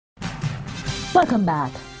Welcome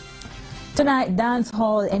back. Tonight,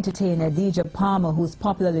 dancehall entertainer DJ Palmer, who's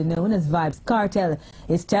popularly known as Vybz Kartel,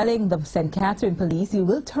 is telling the St. Catherine police he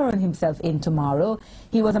will turn himself in tomorrow.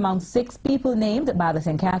 He was among 6 people named by the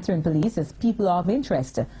St. Catherine police as people of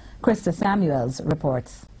interest. Krista Samuels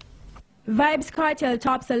reports. Vybz Kartel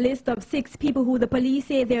tops a list of 6 people who the police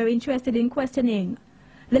say they're interested in questioning.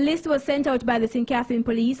 The list was sent out by the St. Catherine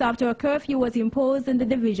police after a curfew was imposed in the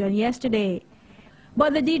division yesterday.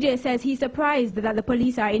 But the DJ says he's surprised that the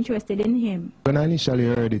police are interested in him. When I initially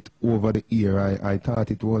heard it over the ear, I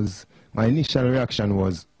thought it was, my initial reaction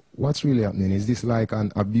was, what's really happening? Is this like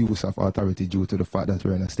an abuse of authority due to the fact that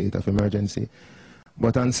we're in a state of emergency?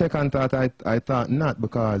 But on second thought, I thought not,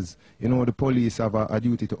 because, you know, the police have a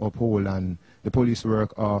duty to uphold, and the police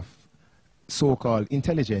work off so-called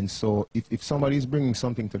intelligence. So if somebody is bringing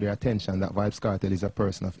something to their attention that Vybz Kartel is a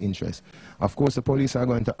person of interest, of course the police are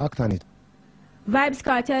going to act on it. Vybz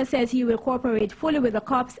Kartel says he will cooperate fully with the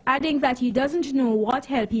cops, adding that he doesn't know what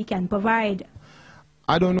help he can provide.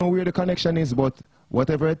 I don't know where the connection is, but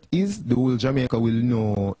whatever it is, the whole Jamaica will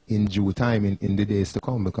know in due time in the days to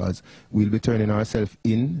come, because we'll be turning ourselves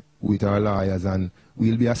in with our lawyers, and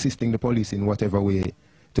we'll be assisting the police in whatever way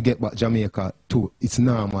to get back Jamaica to its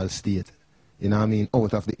normal state, you know what I mean,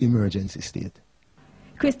 out of the emergency state.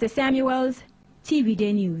 Krista Samuels,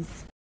 TVJ News.